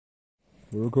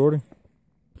We're recording.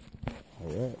 All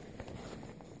right.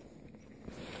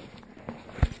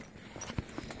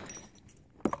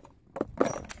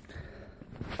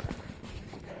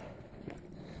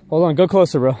 Hold on, go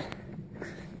closer, bro.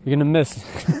 You're gonna miss.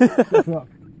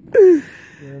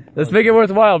 Let's make it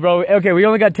worthwhile, bro. Okay, we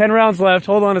only got 10 rounds left.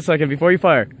 Hold on a second before you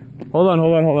fire. Hold on.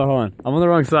 I'm on the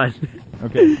wrong side.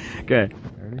 Okay. Okay.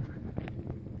 Ready?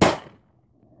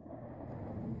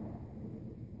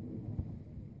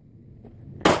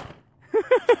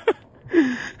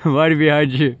 I'm right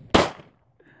behind you.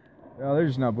 Oh, they're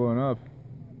just not blowing up.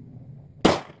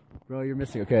 Bro, you're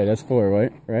missing. Okay, that's 4,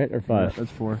 right? Right? Or 5? Yeah,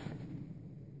 that's 4.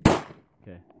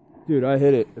 Okay. Dude, I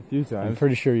hit it a few I'm times.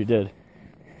 pretty sure you did.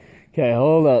 Okay,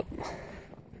 hold up.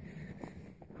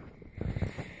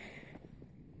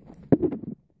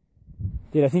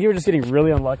 Dude, I think you were just getting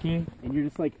really unlucky, and you're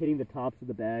just like hitting the tops of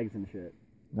the bags and shit.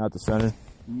 Not the center.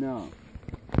 No.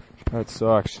 That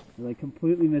sucks. You're like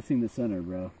completely missing the center,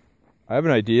 bro. I have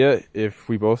an idea if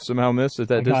we both somehow miss at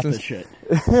that I got distance. this shit.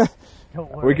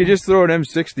 Don't worry. We could just throw an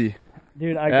M60.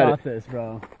 Dude, I at got it. this,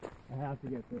 bro. I have to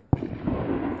get this.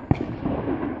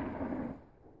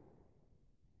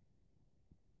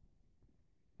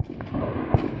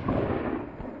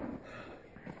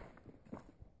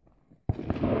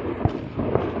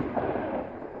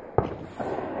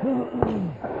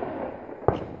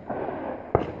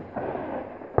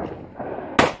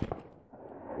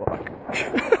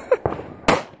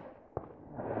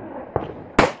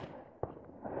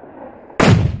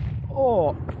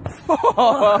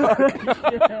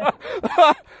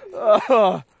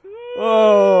 Oh,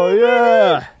 oh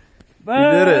yeah!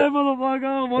 Man, did it.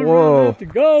 motherfucker, one Whoa. round left to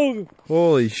go.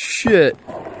 Holy shit!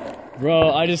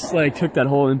 Bro, I just like took that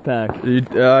whole impact.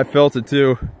 I felt it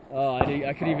too. Oh,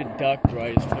 I could even duck, bro.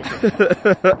 I just took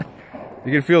it.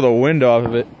 You can feel the wind off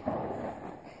of it.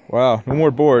 Wow, no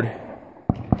more board.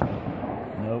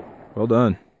 Nope. Well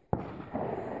done.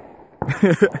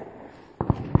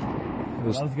 That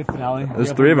was a good finale.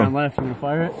 There's 3 of them. Left. You gonna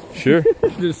fire it? Sure.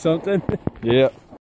 Do something. Yeah.